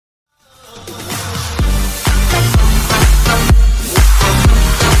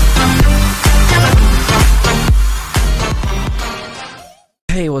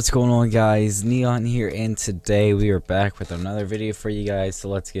What's going on, guys? Neon here, and today we are back with another video for you guys, so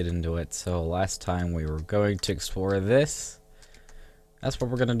let's get into it. So last time we were going to explore this. That's what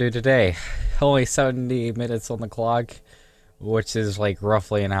we're going to do today. Only 70 minutes on the clock, which is like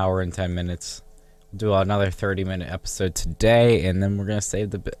roughly an hour and 10 minutes. We'll do another 30-minute episode today, and then we're going to save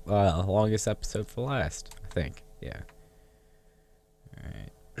the longest episode for last, I think. Yeah.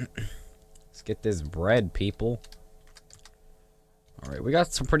 Alright. Let's get this bread, people. Alright, we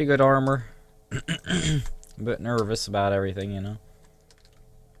got some pretty good armor. A bit nervous about everything, you know.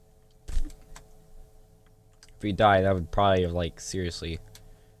 If we die, that would probably, like, seriously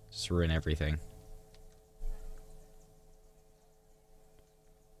just ruin everything.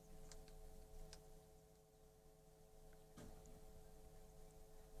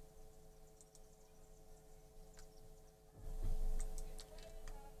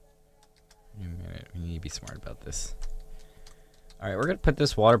 Wait a minute, we need to be smart about this. Alright, we're gonna put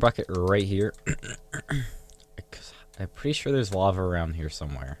this water bucket right here. I'm pretty sure there's lava around here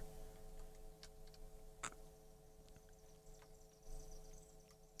somewhere.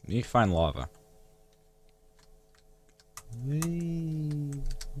 We need to find lava. Get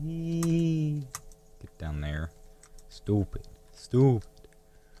down there. Stupid. Stupid.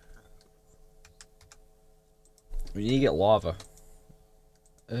 We need to get lava.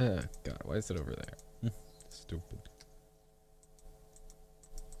 God, why is it over there? Stupid.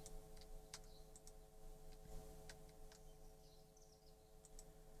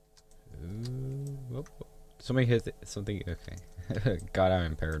 Somebody hit something. Okay. God,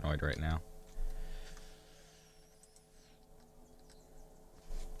 I'm paranoid right now.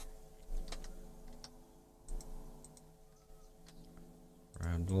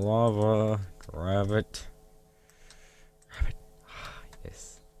 Grab the lava. Grab it. Grab it.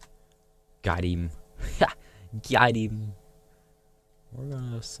 Yes. Got him. Got him. We're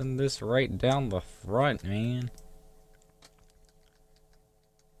gonna send this right down the front, man.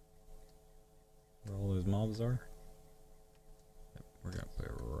 Where all those mobs are. Yep, we're gonna put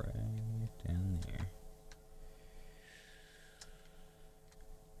it right down there.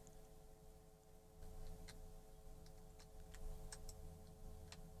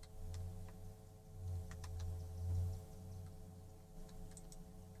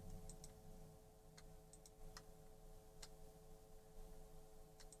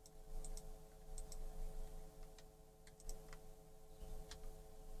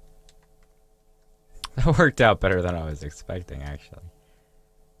 That worked out better than I was expecting, actually.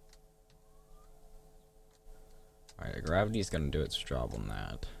 Alright, gravity's gonna do its job on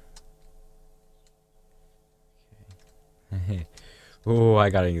that. Okay. Oh, I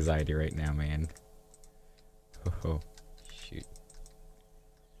got anxiety right now, man. Oh, shoot.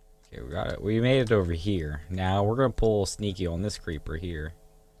 Okay, we got it. We made it over here. Now we're gonna pull sneaky on this creeper here.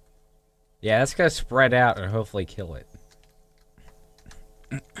 Yeah, that's gonna spread out and hopefully kill it.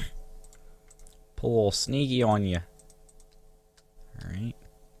 Pull a little sneaky on you. Alright.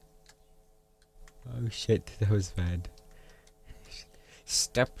 Oh shit, that was bad.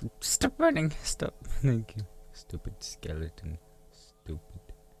 Stop running. Stop. Thank you. Stupid skeleton. Stupid.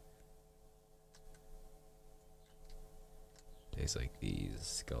 Days like these,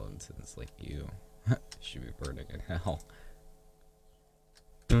 skeletons like you should be burning in hell.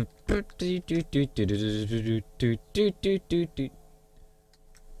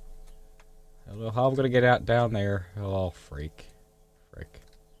 I don't know how I'm gonna get out down there. Oh, freak. Frick.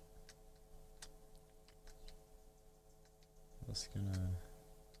 Just gonna.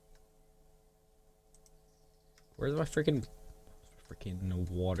 Where's my freaking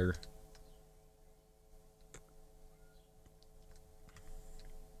water?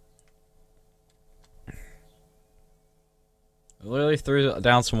 I literally threw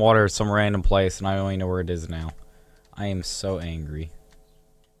down some water at some random place and I only know where it is now. I am so angry.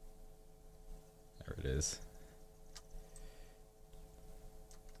 There it is.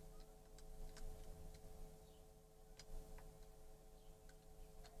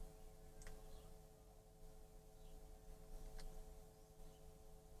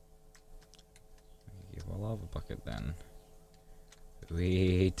 Give a lava bucket then.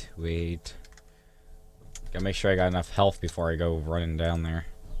 Wait. Gotta make sure I got enough health before I go running down there.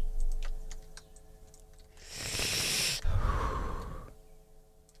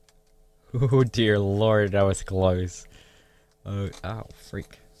 Oh dear lord, that was close. Oh, ow,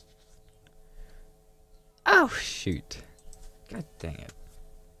 freak. Oh, shoot. God dang it.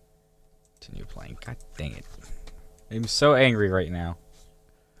 Continue playing. God dang it. I'm so angry right now.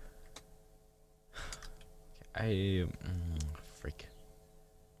 Freak.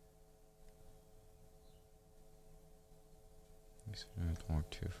 Don't walk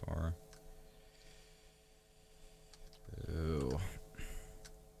too far. Ooh.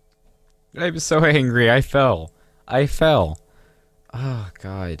 I'm so angry. I fell. I fell. Oh,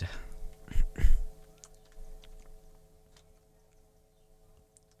 God.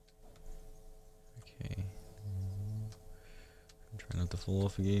 Okay. Try not to fall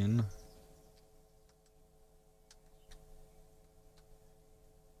off again.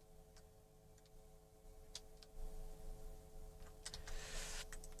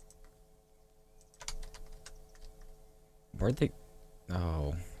 Where'd they...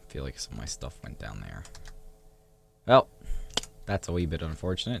 Oh, I feel like some of my stuff went down there. Well, that's a wee bit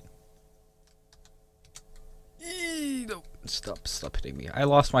unfortunate. No. Stop hitting me. I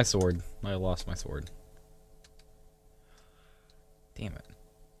lost my sword. I lost my sword. Damn it.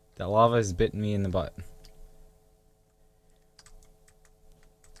 That lava has bitten me in the butt.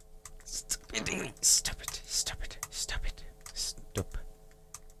 Stop hitting me. Stop it. Stop it. Stop it. Stop.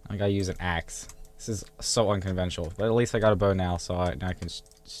 I gotta use an axe. This is so unconventional. But at least I got a bow now, so now I can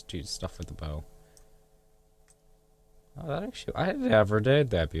shoot stuff with the bow. Oh, that actually... I never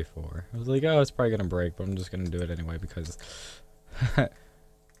did that before. I was like, oh, it's probably gonna break, but I'm just gonna do it anyway because... Why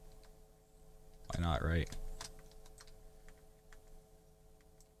not, right?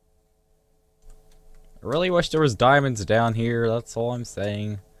 I really wish there was diamonds down here, that's all I'm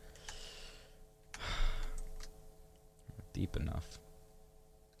saying. Deep enough.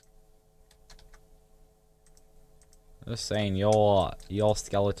 Just saying, y'all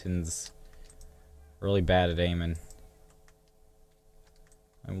skeletons really bad at aiming.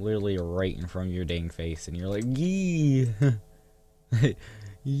 I'm literally right in front of your dang face, and you're like, yee,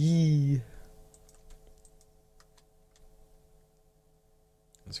 yee.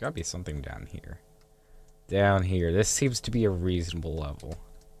 There's gotta be something down here. Down here. This seems to be a reasonable level.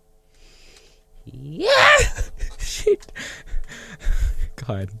 Yeah! Shit.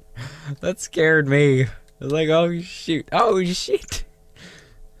 God. That scared me. I was like, oh shoot. Oh shit.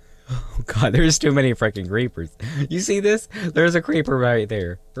 Oh god, there's too many freaking creepers. You see this? There's a creeper right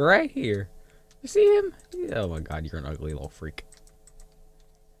there. Right here. You see him? Oh my god, you're an ugly little freak.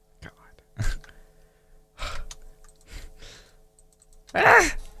 God.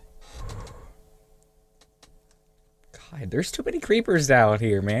 Ah! God, there's too many creepers down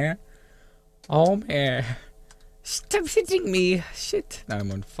here, man. Oh man. Stop hitting me. Shit. Now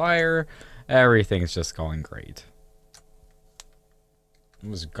I'm on fire. Everything's just going great. It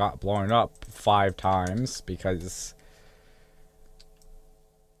was got blown up 5 times because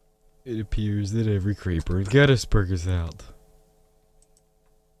it appears that every creeper in Gettysburg is out.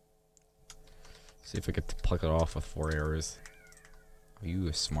 See if I get to pluck it off with 4 arrows. Oh, you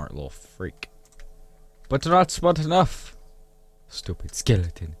a smart little freak. But not smart enough. Stupid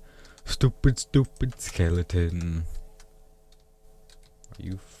skeleton. Stupid skeleton. Are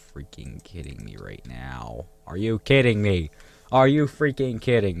you freaking kidding me right now? Are you kidding me? Are you freaking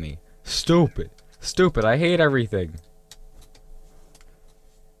kidding me? Stupid. Stupid. I hate everything.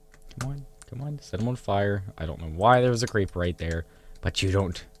 Come on. Come on. Set him on fire. I don't know why there was a creeper right there, but you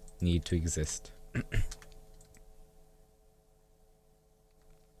don't need to exist.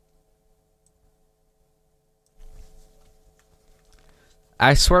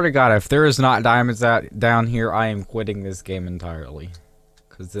 I swear to God, if there is not diamonds down here, I am quitting this game entirely.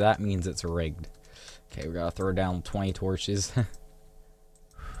 Because that means it's rigged. Okay, we gotta throw down 20 torches. I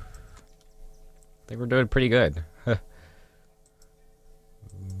think we're doing pretty good. There's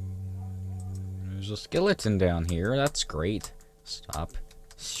a skeleton down here. That's great. Stop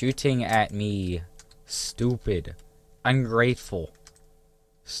shooting at me. Stupid. Ungrateful.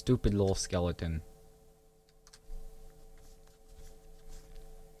 Stupid little skeleton.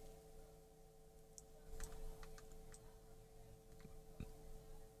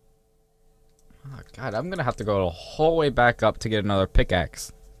 Oh, God, I'm gonna have to go the whole way back up to get another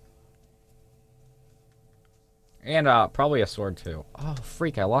pickaxe. And probably a sword too. Oh,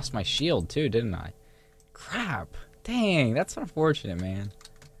 freak, I lost my shield too, didn't I? Crap. Dang, that's unfortunate, man.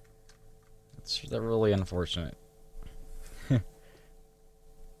 That's really unfortunate.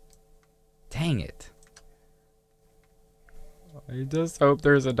 Dang it. I just hope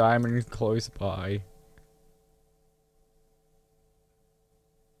there's a diamond close by.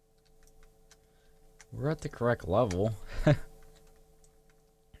 We're at the correct level.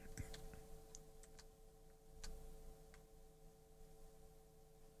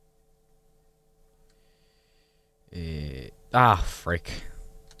 Frick.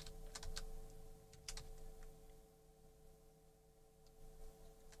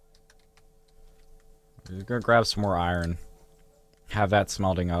 We're gonna grab some more iron. Have that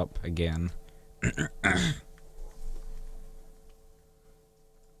smelting up again.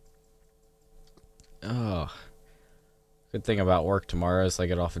 Good thing about work tomorrow is I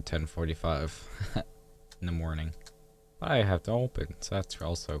get off at 10:45 in the morning. But I have to open, so that's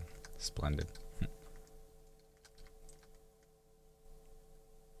also splendid.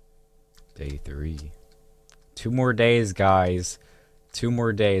 Day 3. 2 more days, guys. 2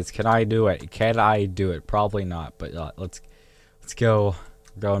 more days. Can I do it? Can I do it? Probably not, but let's go.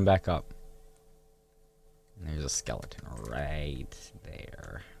 We're going back up. And there's a skeleton right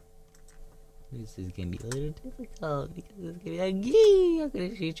there. This is gonna be a little difficult because it's gonna be like, I'm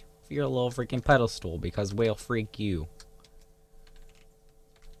gonna shoot you off your little freaking pedestal because we'll freak you.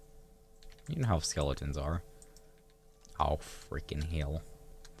 You know how skeletons are. Oh, freaking hell.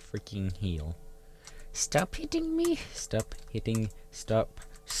 Freaking hell. Stop hitting me. Stop hitting. Stop.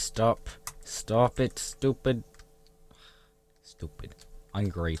 Stop. Stop it, stupid. Stupid.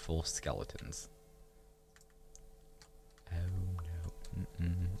 Ungrateful skeletons. Oh, no.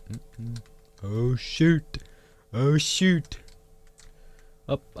 Oh, shoot. Oh, shoot.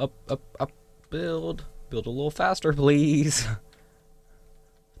 Up, up, up, up. Build. Build a little faster, please.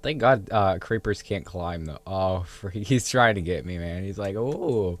 Thank God creepers can't climb, though. Oh, freak. He's trying to get me, man. He's like,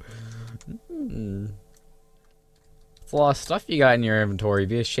 oh. It's a lot of stuff you got in your inventory.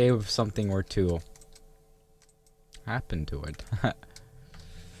 Be ashamed if something were to happen to it.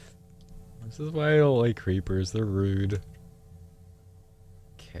 This is why I don't like creepers. They're rude.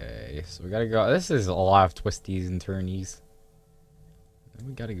 Okay, so we gotta go. This is a lot of twisties and turnies. Then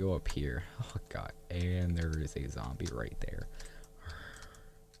we gotta go up here. Oh, God. And there is a zombie right there.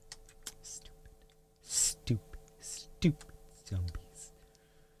 Stupid, stupid zombies.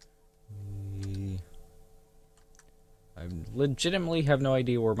 I legitimately have no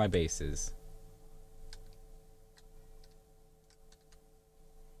idea where my base is.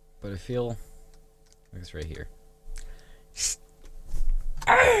 But I feel like it's right here.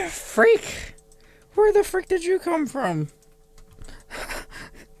 Ah, freak! Where the frick did you come from?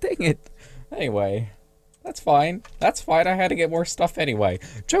 Dang it. Anyway, that's fine. That's fine. I had to get more stuff anyway.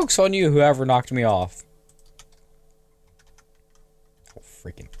 Joke's on you, whoever knocked me off. Oh,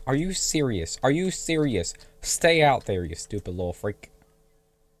 freaking. Are you serious? Are you serious? Stay out there, you stupid little freak.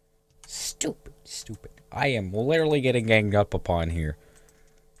 Stupid, stupid. I am literally getting ganged up upon here.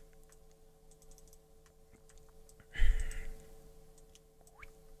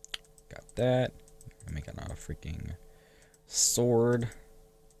 Got that. I'm making a freaking sword.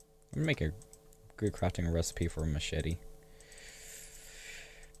 I'm gonna make a good crafting recipe for a machete.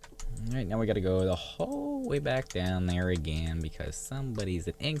 Alright, now we gotta go the whole way back down there again because somebody's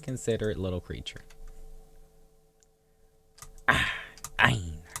an inconsiderate little creature. Ah,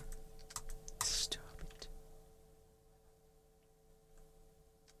 ein. Stop it.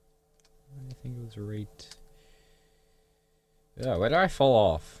 I think it was right. Yeah, where did I fall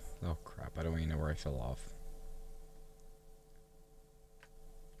off? Oh crap, I don't even know where I fell off.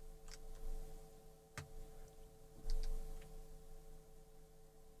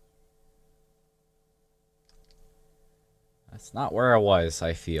 That's not where I was,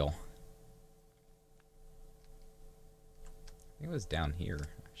 I feel. I think it was down here,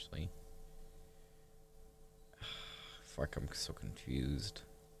 actually. Fuck, I'm so confused.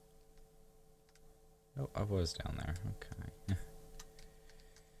 Oh, I was down there. Okay.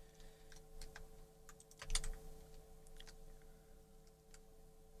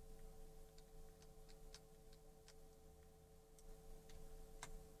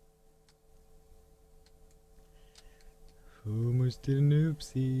 Almost did an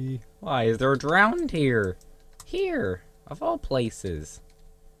oopsie. Why is there a drowned here? Here, of all places.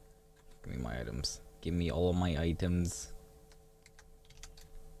 Give me my items. Give me all of my items.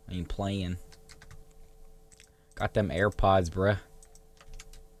 I ain't playing. Got them AirPods, bruh.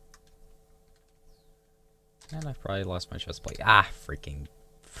 And I probably lost my chest plate. Ah, freaking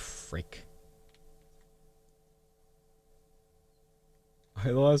freak. I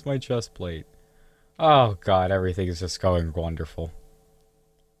lost my chest plate. Oh god, everything is just going wonderful.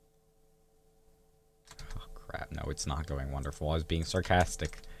 Oh crap, no, it's not going wonderful. I was being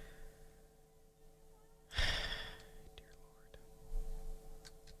sarcastic. Dear Lord.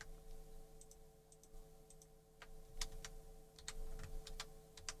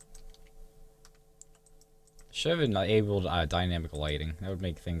 Should have enabled dynamic lighting. That would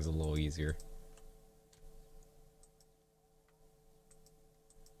make things a little easier.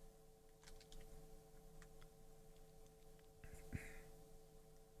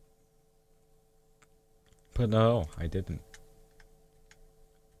 But no, I didn't.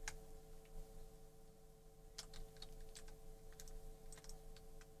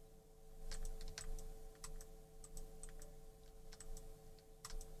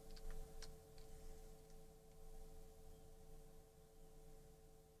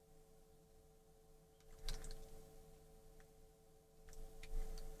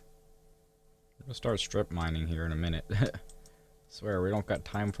 We'll start strip mining here in a minute. Swear, we don't got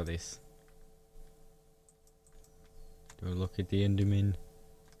time for this. Do we look at the Enderman?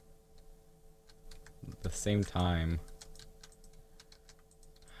 At the same time,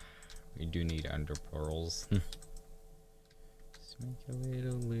 we do need under pearls. Just make a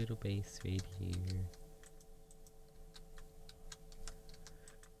little base right here.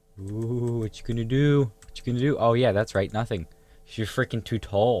 Ooh, what you gonna do? What you gonna do? Oh yeah, that's right, nothing. You're freaking too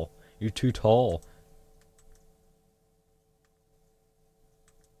tall. You're too tall.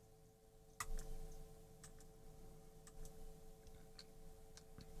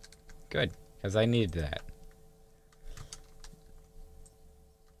 Good, because I needed that.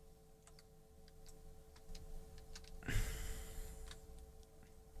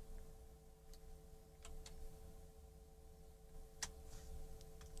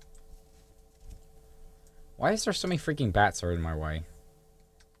 Why is there so many freaking bats are in my way?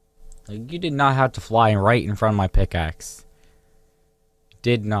 Like, you did not have to fly right in front of my pickaxe.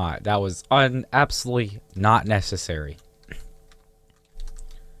 Did not. That was absolutely not necessary.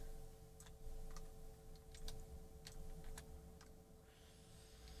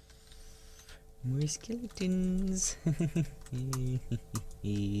 More skeletons.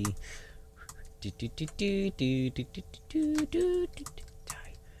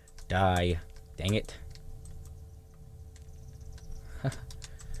 Die. Dang it.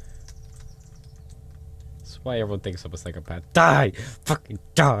 That's why everyone thinks I'm a psychopath. Die! Fucking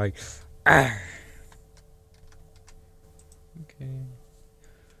die! Ah. Okay.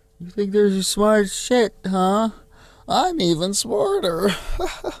 You think there's a smart shit, huh? I'm even smarter.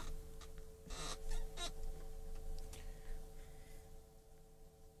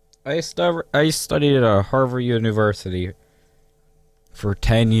 I studied at Harvard University for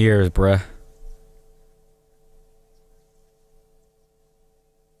 10 years, bruh.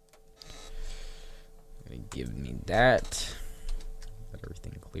 Give me that. Let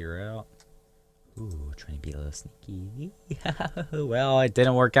everything clear out. Ooh, trying to be a little sneaky. Well, it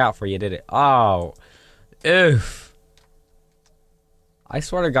didn't work out for you, did it? Oh, oof. I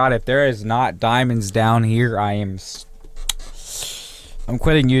swear to God, if there is not diamonds down here, I'm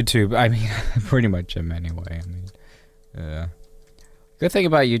quitting YouTube. I mean, I pretty much am anyway. I mean, good thing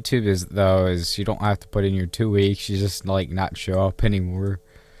about YouTube is you don't have to put in your 2 weeks. You just like not show up anymore.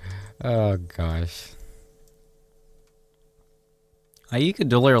 Oh gosh. You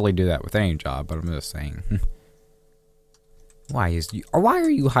could literally do that with any job, but I'm just saying. Why are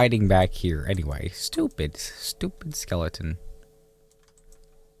you hiding back here anyway? Stupid skeleton.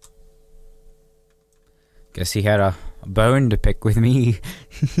 Guess he had a bone to pick with me.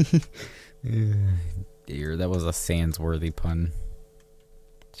 Dear, that was a Sans-worthy pun.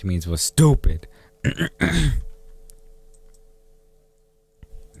 Which means was stupid.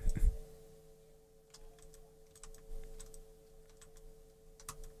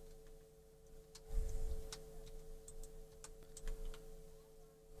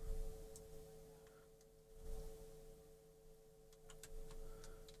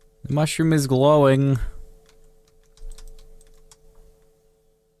 The mushroom is glowing.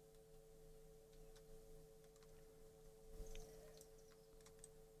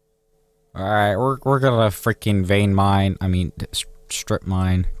 Alright, we're gonna freaking vein mine. I mean, strip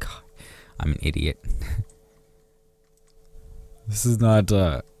mine. God, I'm an idiot. This is not,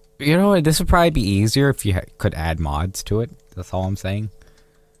 you know what? This would probably be easier if you could add mods to it. That's all I'm saying.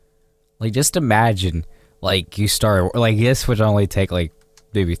 Like, just imagine, like, you start, like, this would only take, like,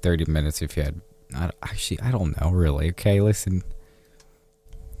 maybe 30 minutes if you had... Actually, I don't know, really. Okay, listen.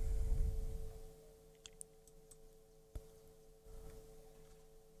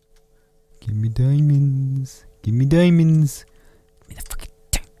 Give me diamonds. Give me diamonds. Give me the fucking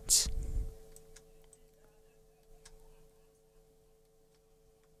diamonds.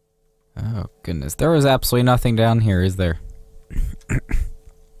 Oh, goodness. There is absolutely nothing down here, is there?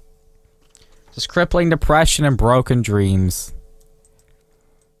 Just crippling depression and broken dreams.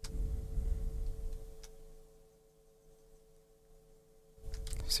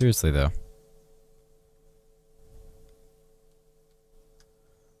 Seriously, though.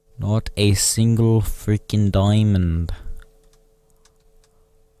 Not a single freaking diamond.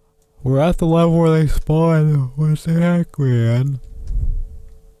 We're at the level where they spawn. What the heck, man?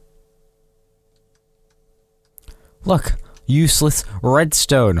 Look, useless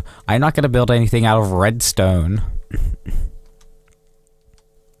redstone. I'm not gonna build anything out of redstone.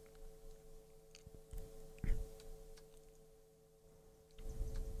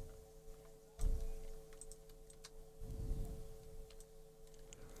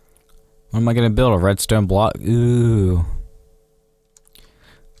 What am I gonna build? A redstone block? Ooh.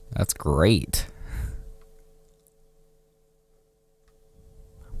 That's great.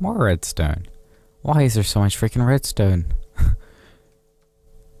 More redstone. Why is there so much freaking redstone?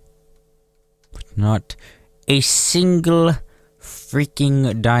 But not a single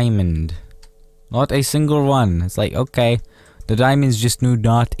freaking diamond. Not a single one. It's like, okay, the diamonds just do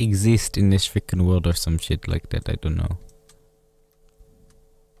not exist in this freaking world or some shit like that. I don't know.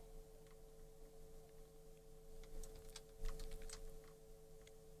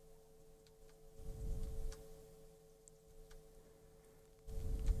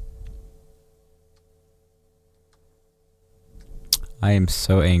 I am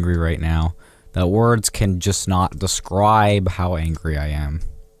so angry right now that words can just not describe how angry I am.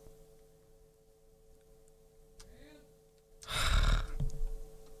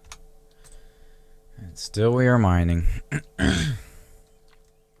 And still we are mining.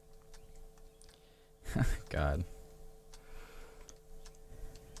 God.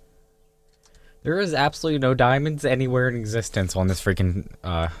 There is absolutely no diamonds anywhere in existence on this freaking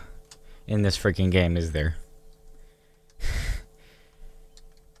in this freaking game, is there?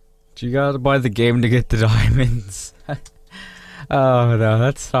 You gotta buy the game to get the diamonds. Oh no,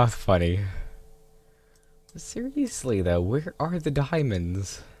 that's not funny. Seriously though, where are the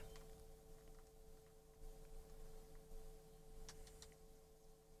diamonds?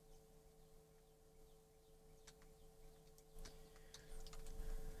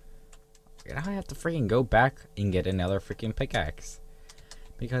 Now I have to freaking go back and get another freaking pickaxe.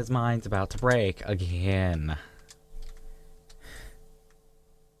 Because mine's about to break again.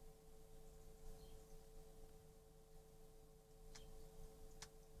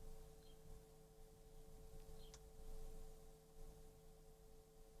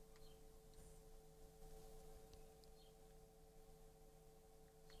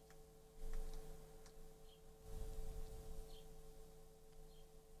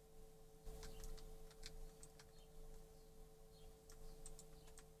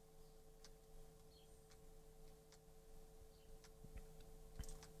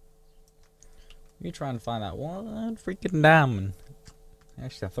 You're trying to find that one freaking diamond.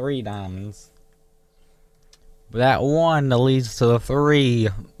 Actually, 3 diamonds. But that one that leads to the 3.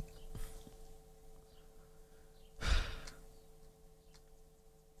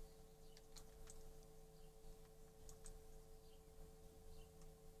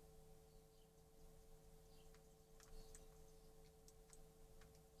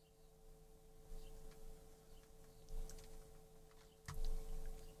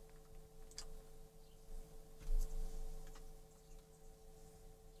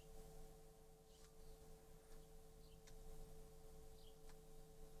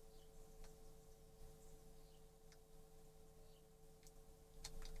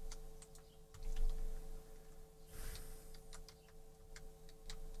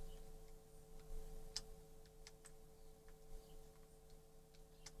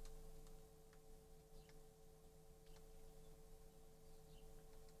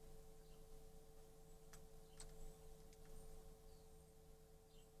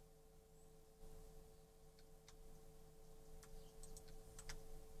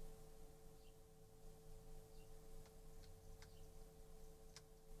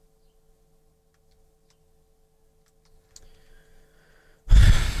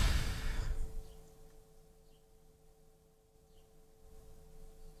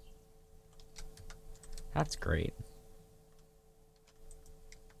 That's great.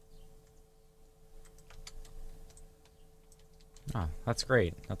 Oh, that's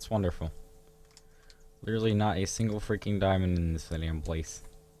great. That's wonderful. Literally not a single freaking diamond in this damn place.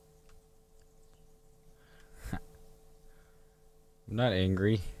 I'm not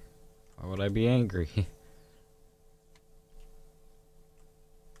angry. Why would I be angry?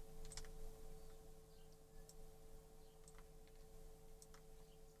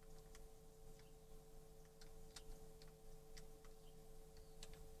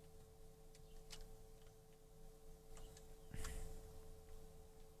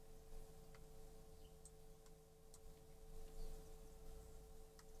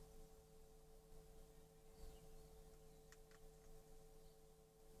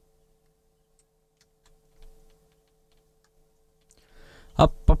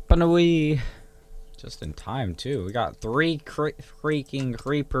 Up and away. Just in time too. We got 3 freaking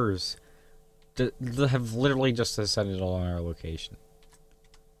creepers that have literally just descended on our location.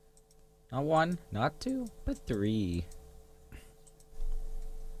 Not 1, not 2, but 3.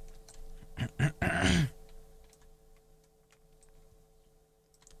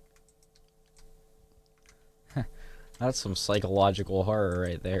 That's some psychological horror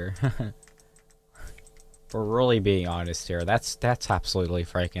right there. If we're really being honest here, that's absolutely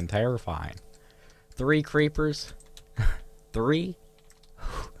freaking terrifying. 3 creepers. 3?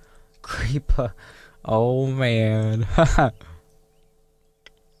 Creeper. Oh man.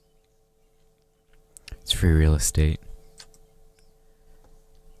 It's free real estate.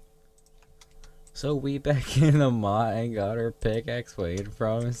 So we back in the mine, got our pickaxe waiting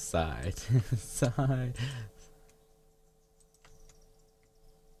from side to side.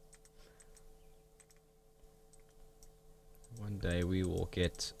 One day we will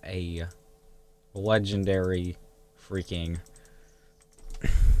get a legendary freaking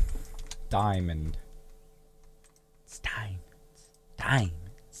diamond. It's diamonds.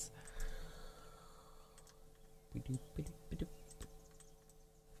 Diamonds.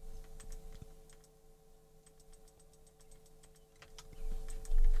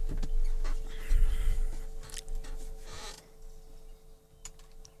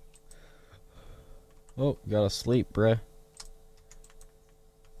 Oh, gotta sleep, bruh.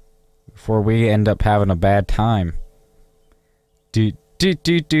 Before we end up having a bad time. Do do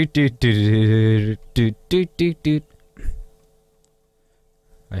do do do do do do do do.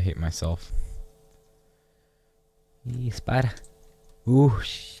 I hate myself. Spider. Ooh,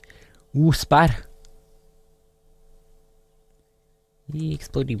 spider.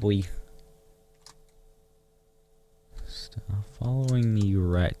 Explodey boy. Stop following me, you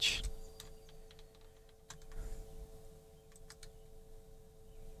wretch.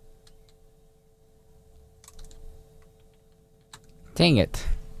 Dang it.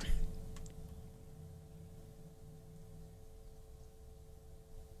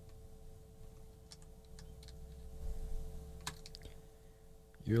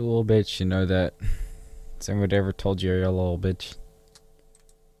 You're a little bitch, you know that. Has anyone ever told you you're a little bitch?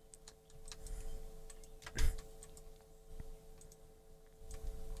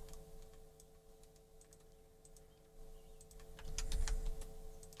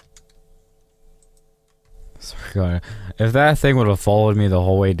 Sorry, God. If that thing would have followed me the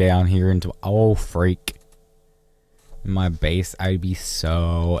whole way down here into oh freak in my base, I'd be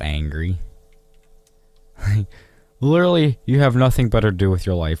so angry. Literally, you have nothing better to do with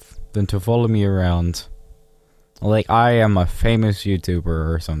your life than to follow me around like I am a famous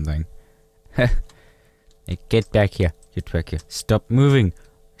YouTuber or something. Hey, get back here. Get back here. Stop moving.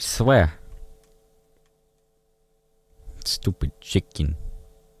 I swear. Stupid chicken.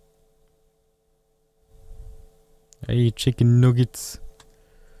 I eat chicken nuggets.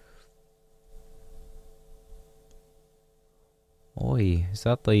 Oi, is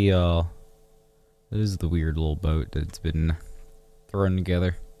that the, this is the weird little boat that's been thrown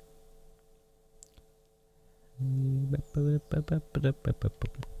together.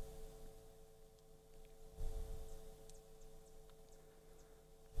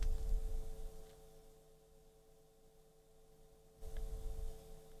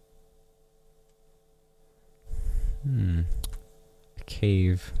 A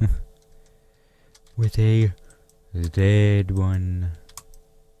cave with a dead one.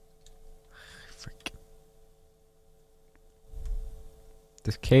 Frick.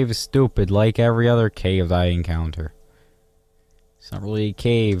 This cave is stupid, like every other cave I encounter. It's not really a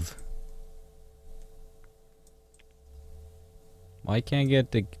cave. Why can't I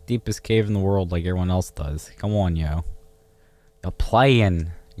get the deepest cave in the world like everyone else does? Come on, yo. You're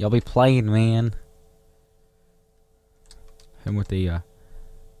playing. You'll be playing, man. And with the,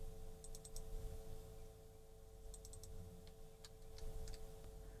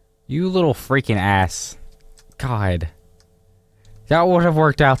 you little freaking ass. God. That would have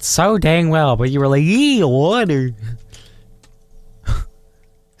worked out so dang well, but you were like, eee, water.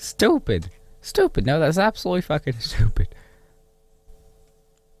 Stupid. Stupid. No, that's absolutely fucking stupid.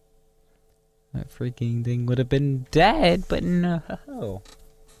 That freaking thing would have been dead, but no.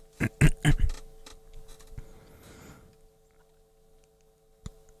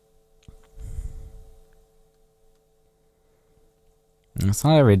 It's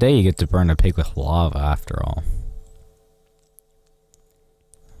not every day you get to burn a pig with lava, after all.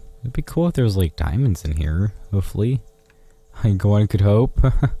 It'd be cool if there was, like, diamonds in here, hopefully. One could hope.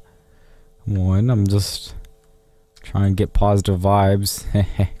 Come on, I'm just trying to get positive vibes.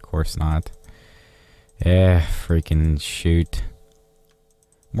 Of course not. Freaking shoot.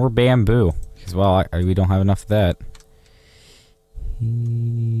 More bamboo. Because, well, we don't have enough of that.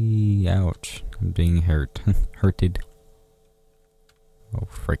 Ouch. I'm being hurt. Hurted. Oh,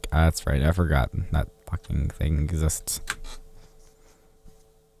 frick. That's right. I forgot that fucking thing exists.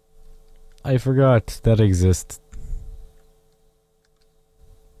 I forgot that exists.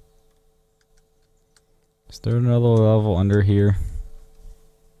 Is there another level under here?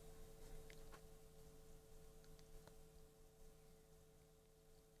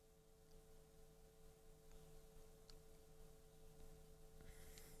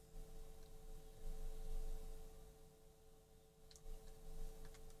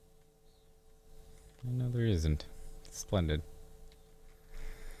 isn't. Splendid.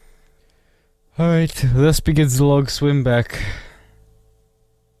 Alright, thus begins the long swim back.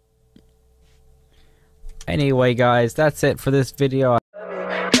 Anyway, guys, that's it for this video.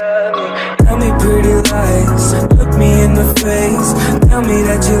 Tell me pretty lies, look me in the face. Tell me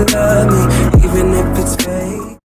that you love me, even if it's fake.